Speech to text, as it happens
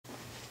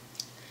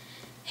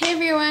Hey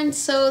everyone,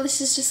 so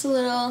this is just a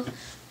little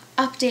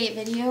update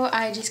video.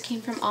 I just came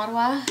from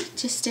Ottawa,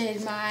 just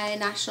did my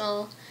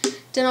National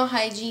Dental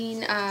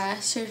Hygiene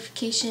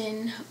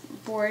Certification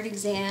Board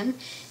exam,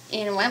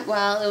 and it went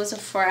well. It was a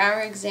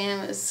 4-hour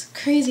exam. It was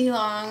crazy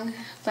long,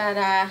 but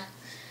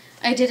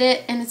I did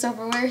it and it's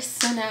over with,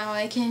 so now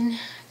I can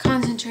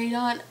concentrate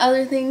on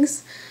other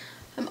things.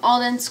 I'm all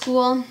done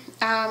school,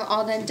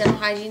 all done dental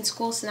hygiene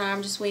school, so now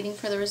I'm just waiting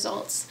for the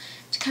results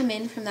to come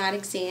in from that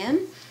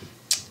exam.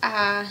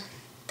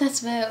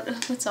 That's about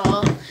what's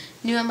all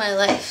new in my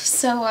life.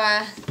 So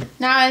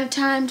now I have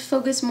time to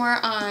focus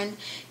more on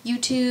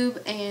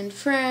YouTube and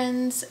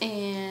friends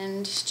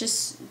and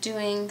just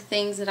doing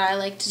things that I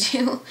like to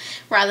do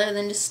rather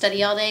than just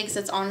study all day, because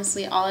that's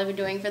honestly all I've been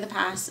doing for the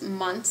past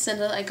month since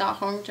I got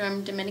home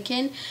from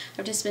Dominican.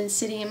 I've just been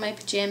sitting in my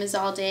pajamas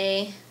all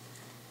day.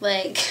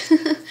 Like,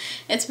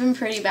 it's been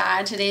pretty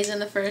bad. Today's been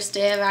the first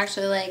day I've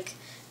actually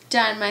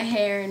done my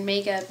hair and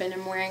makeup and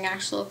I'm wearing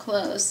actual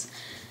clothes.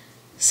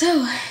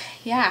 So,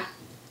 yeah,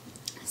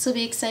 this will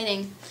be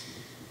exciting.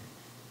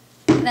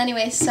 But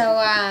anyway, so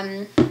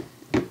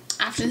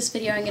after this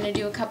video I'm going to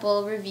do a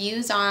couple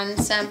reviews on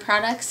some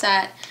products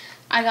that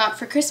I got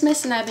for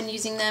Christmas, and I've been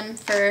using them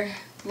for,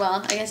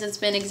 well, I guess it's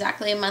been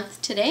exactly a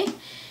month today.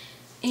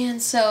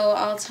 And so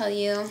I'll tell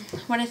you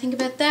what I think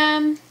about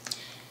them.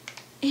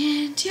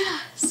 And yeah,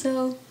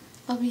 so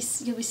you'll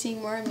be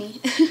seeing more of me.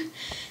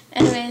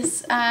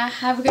 Anyways,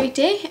 have a great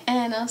day,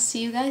 and I'll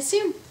see you guys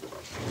soon.